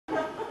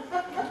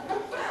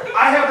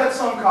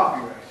some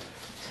copyright.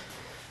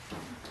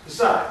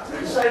 Besides, I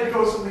decided to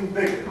go with something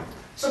bigger.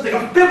 Something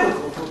of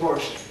biblical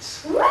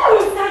proportions. Woo!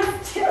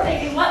 Sounds too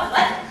big. What?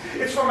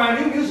 It's for my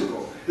new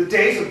musical, The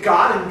Days of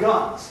God and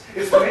Guns.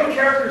 It's the main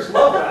character's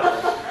love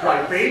battle.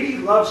 My baby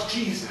loves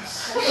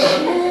Jesus.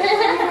 I've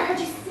never heard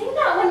you sing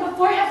that one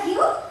before, have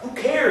you? Who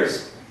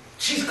cares?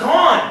 She's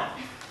gone.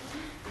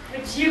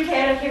 Would you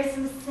care to hear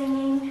some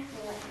singing?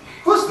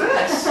 Who's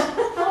this?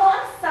 Oh,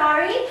 I'm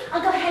sorry.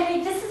 Uncle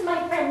Henry, this is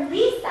my friend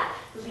Lisa.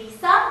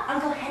 Lisa,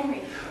 Uncle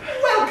Henry.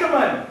 Welcome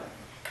in.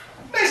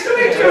 Nice to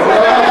meet you.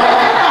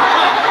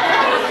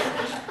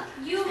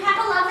 You have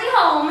a lovely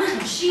home.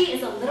 She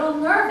is a little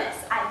nervous,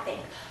 I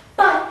think.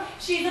 But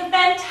she's a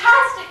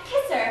fantastic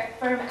kisser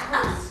from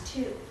us,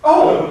 too.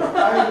 Oh,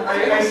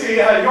 I see.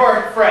 You're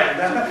a friend.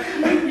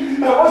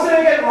 What's it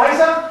again,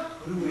 Liza?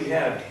 What do we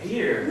have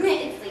here?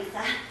 It's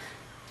Lisa.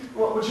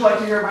 Well, would you like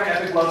to hear my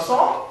epic love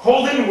song?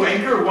 Holden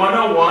Wanker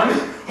 101?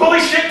 Holy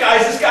shit,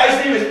 guys, this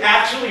guy's name is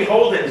actually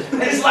Holden,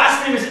 and his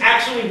last name is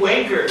actually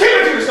Wanker. Keep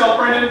it to yourself,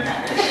 Brendan.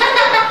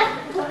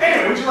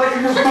 Anyway, would you like to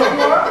hear some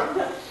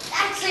more?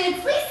 Actually,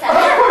 it's Lisa. Of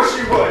course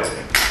you would.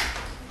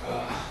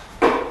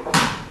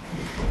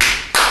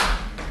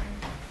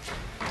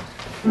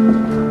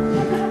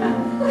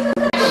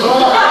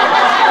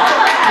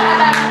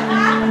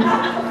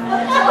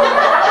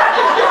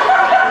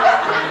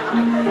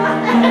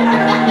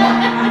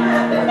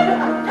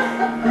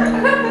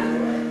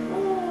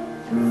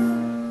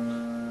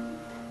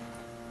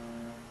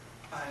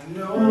 I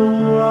know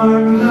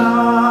I'm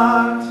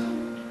not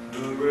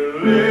the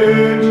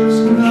religious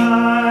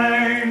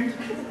kind,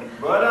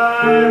 but I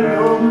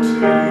know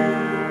too.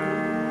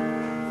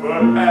 For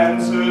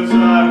answers I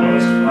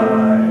must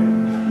find.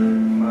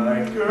 My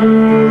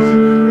girl's a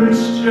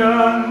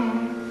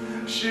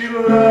Christian. She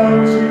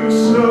loves you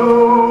so.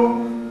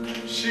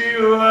 She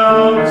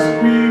loves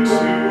me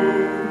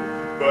too.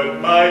 But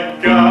my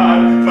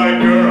God, my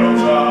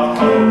girl's a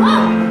hoe.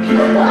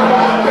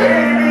 My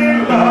baby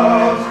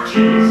loves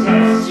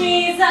Jesus.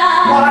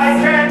 Why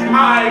can't I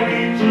be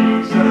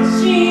Jesus?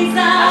 Should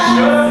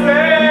have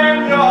been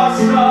your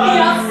son.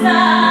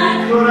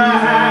 We could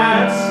have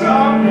had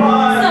some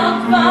fun.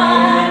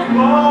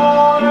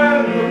 More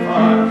in the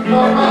park.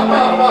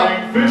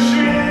 Going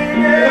fishing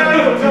in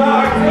the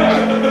dark.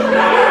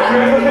 I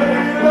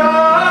really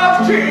love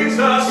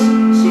Jesus.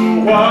 So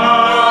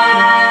why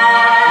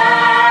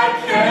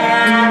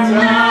can't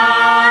I?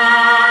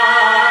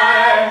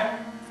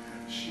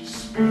 She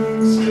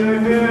speaks to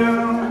him.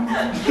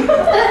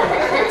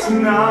 It's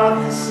not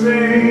the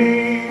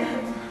same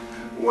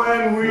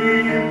when we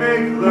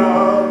make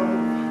love.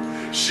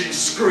 She's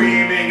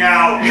screaming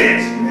out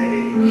his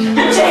name.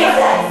 Jesus!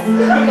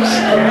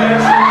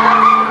 Yes,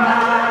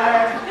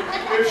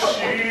 if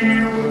she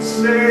would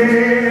say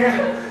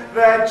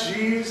that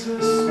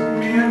Jesus,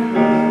 me and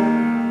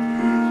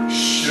her,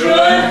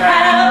 should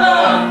have a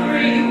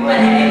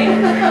three-way.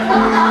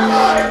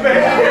 My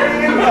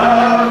baby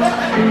loves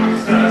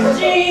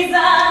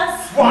Jesus.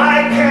 Why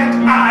can't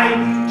I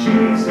be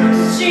Jesus?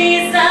 He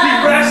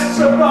rests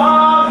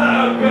above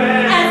her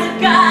bed,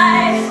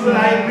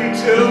 slightly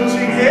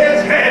tilting his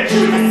head to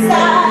the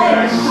side.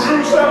 A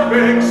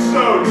crucifix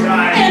so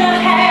tight,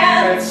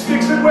 and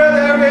sticks it where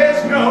there is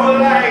no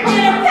light. My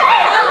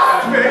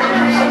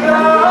baby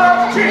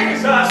loves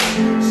Jesus,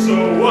 so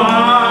why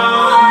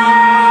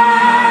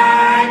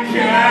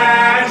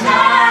can't I?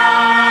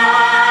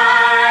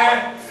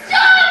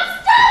 Stop!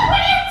 What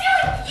are you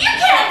doing? You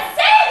can't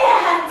say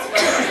that!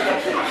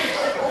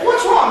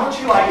 What's wrong? Don't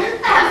you like it?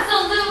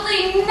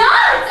 Absolutely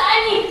not! I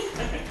mean,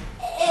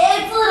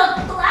 it's a little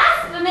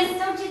blasphemous,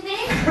 don't you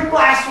think?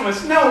 Blasphemous.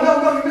 No,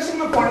 you're missing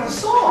the point of the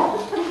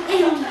song.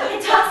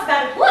 It talks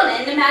about a woman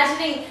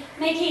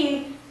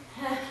making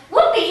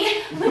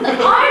whoopee with the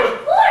armed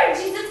Lord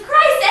Jesus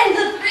Christ and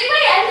the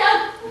three-way and a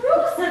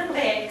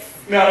crucifix.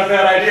 Not a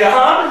bad idea,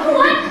 huh?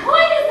 What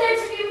point is there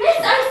to be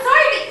missed? I'm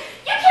sorry, but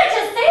you can't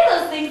just say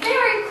those things. They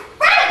are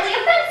incredibly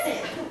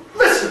offensive.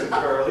 Listen,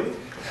 Curly.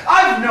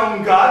 I've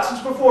known God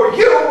since before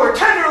you were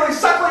tenderly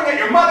suckling at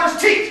your mother's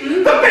teeth.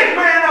 The big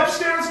man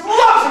upstairs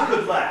loves a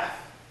good laugh.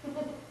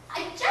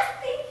 I just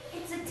think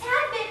it's a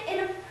tad bit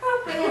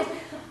inappropriate.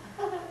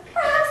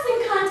 Perhaps in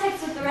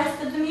context with the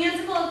rest of the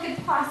musical, it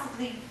could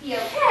possibly be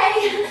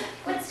okay.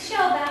 What's the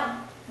show about?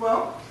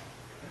 Well,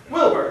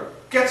 Wilbur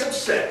gets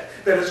upset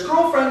that his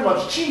girlfriend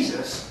loves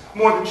Jesus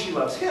more than she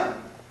loves him.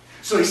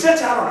 So he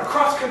sets out on a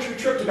cross-country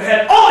trip to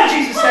behead all the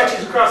Jesus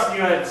statues across the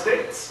United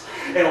States.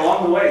 And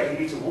along the way, he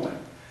meets a woman,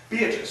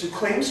 Beatrice, who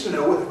claims to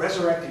know where the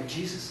resurrected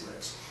Jesus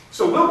lives.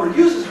 So Wilbur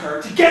uses her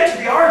to get to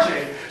the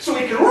RJ so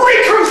he can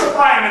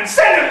re-crucify him and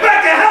send him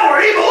back to hell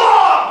where he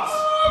belongs!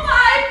 Oh,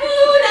 my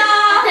Buddha!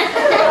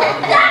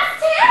 That's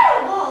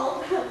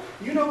terrible!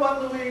 You know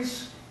what,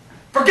 Louise?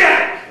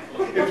 Forget it!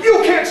 If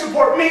you can't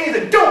support me,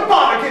 then don't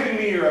bother giving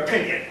me your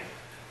opinion.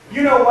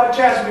 You know what,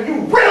 Jasmine?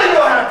 You really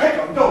know how to pick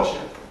them, don't you?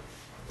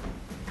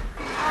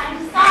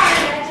 I'm sorry,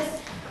 I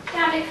just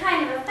found it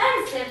kind of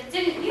offensive,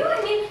 didn't you?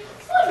 I mean,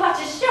 who would watch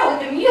a show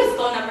with a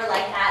musical number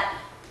like that?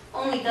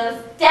 Only only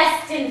those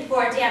destined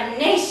for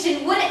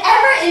damnation would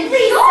ever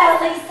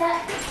endure.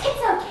 Lisa, it's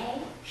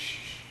okay.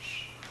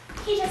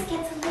 He just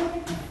gets a little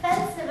bit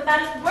defensive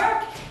about his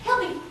work. He'll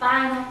be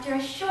fine after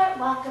a short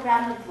walk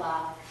around the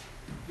block.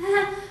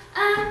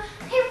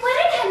 Hey, what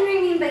did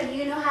Henry mean by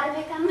you know how to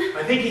pick him?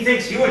 I think he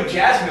thinks you and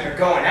Jasmine are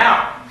going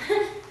out.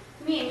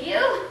 Me and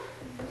you?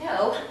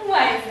 No.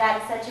 Why is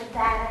that such a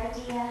bad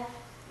idea?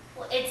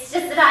 Well, it's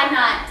just that I'm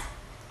not.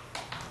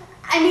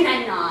 I mean,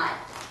 I'm not.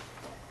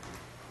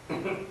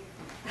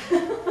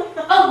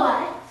 Oh,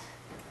 what?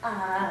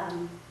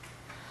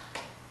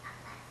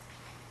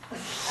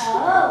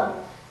 Oh.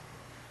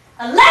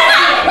 A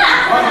lesbian!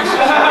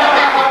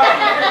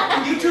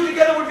 You two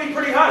together would be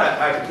pretty hot.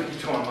 I could put you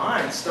two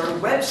online, start a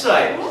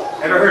website.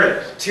 Ever heard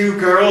of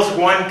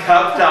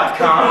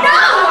 2girls1cup.com? No! No!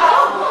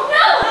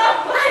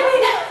 I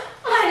mean,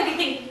 why do you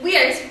think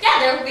we're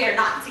together? We're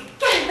not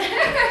together.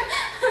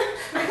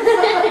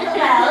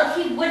 Well,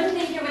 he wouldn't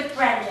think you're with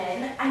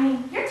Brendan. I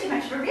mean, you're too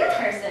much of a real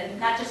person,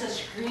 not just a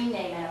screen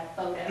name and a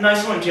photo.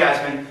 Nice one,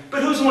 Jasmine.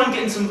 But who's the one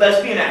getting some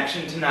lesbian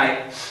action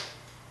tonight?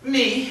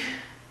 Me.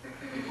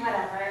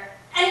 Whatever.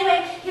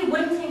 Anyway, he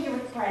wouldn't think you're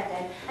with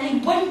Brendan, and he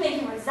wouldn't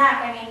think you're with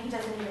Zach. I mean, he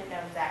doesn't even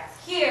know Zach's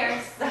here,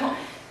 so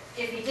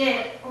if he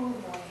did, oh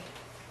boy,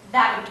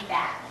 that would be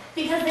bad.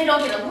 Because they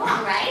don't get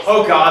along, right?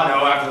 Oh God,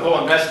 no, after the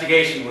whole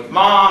investigation with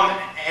Mom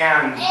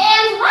and...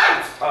 And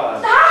what?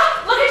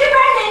 Look at your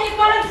Brendan, you've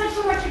got him such a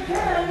much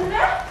again.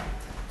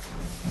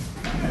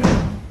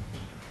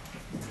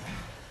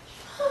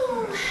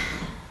 Oh,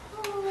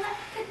 what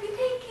could be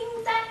taking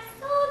Zach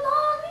so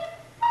long?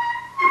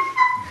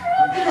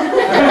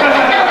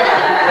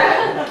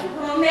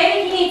 Well,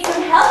 maybe he needs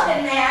some help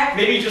in there.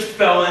 Maybe he just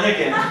fell in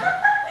again.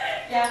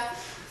 Yeah,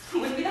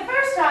 wouldn't be the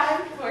first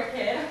time, poor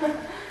kid.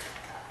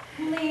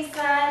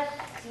 Lisa,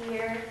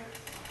 dear,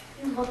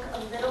 you look a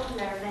little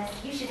nervous.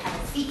 You should have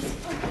a seat.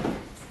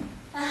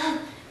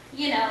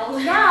 You know.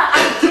 Yeah, I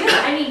do.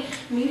 I mean,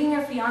 meeting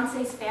your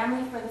fiance's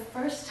family for the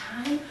first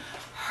time,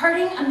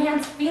 hurting a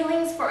man's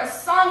feelings for a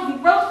song he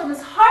wrote from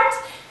his heart,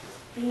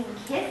 being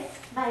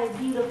kissed by a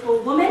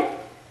beautiful woman.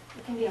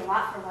 It can be a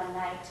lot for one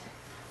night.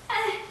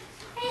 Hey,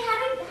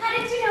 how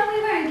did you know we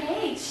were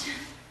engaged?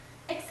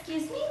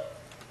 Excuse me?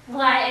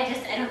 Why, I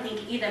don't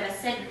think either of us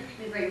said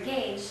we were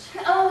engaged.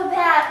 Oh,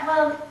 that,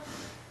 well,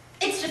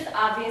 it's just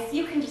obvious.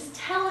 You can just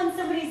tell when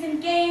somebody's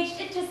engaged.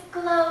 It just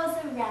glows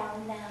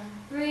around them.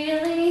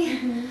 Really?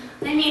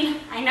 Mm-hmm. I mean,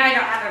 I know I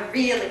don't have a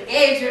real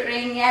engagement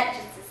ring yet,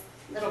 just this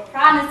little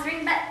promise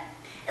ring, but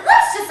it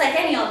looks just like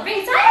any old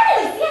ring, so I don't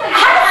really see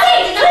how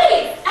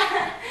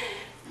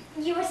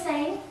please! You were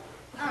saying?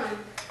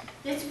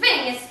 This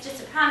ring is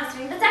just a promise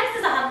ring, but Zach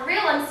says I'll have a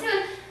real one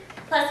soon.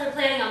 Plus, we're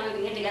planning on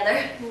moving in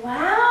together.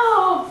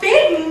 Wow,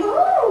 big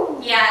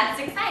move! Yeah, it's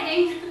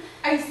exciting.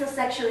 Are you still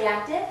sexually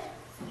active?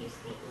 Excuse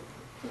me?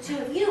 The two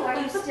of you, are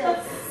you still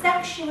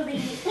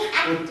sexually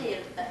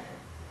active?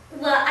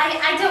 Well,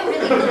 I don't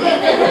really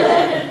believe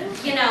in,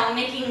 you know,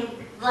 making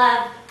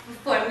love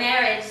before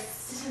marriage,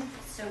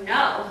 so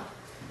no.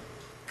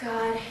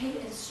 God, he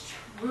is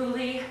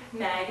truly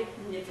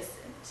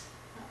magnificent.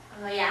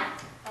 Oh, yeah?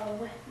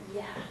 Oh,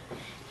 yeah.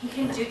 He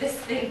can do this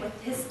thing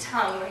with his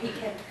tongue where he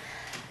can...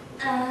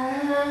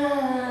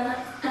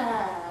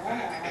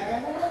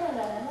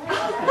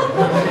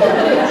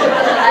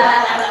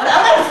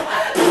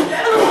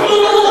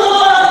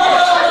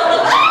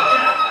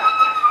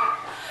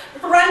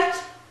 Front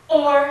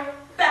or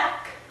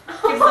back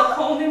gives a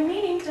whole new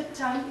meaning to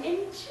tongue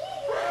in cheek.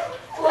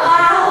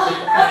 Wow,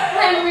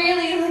 I'm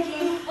really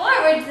looking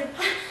forward to that.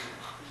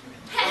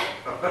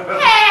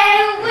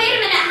 Hey, wait a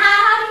minute.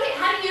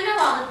 How do you know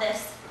all of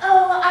this?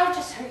 Oh, I've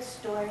just heard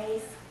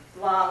stories.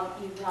 Long,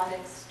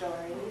 erotic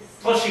stories.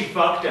 Plus she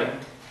fucked him.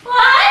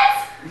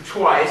 What?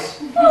 Twice.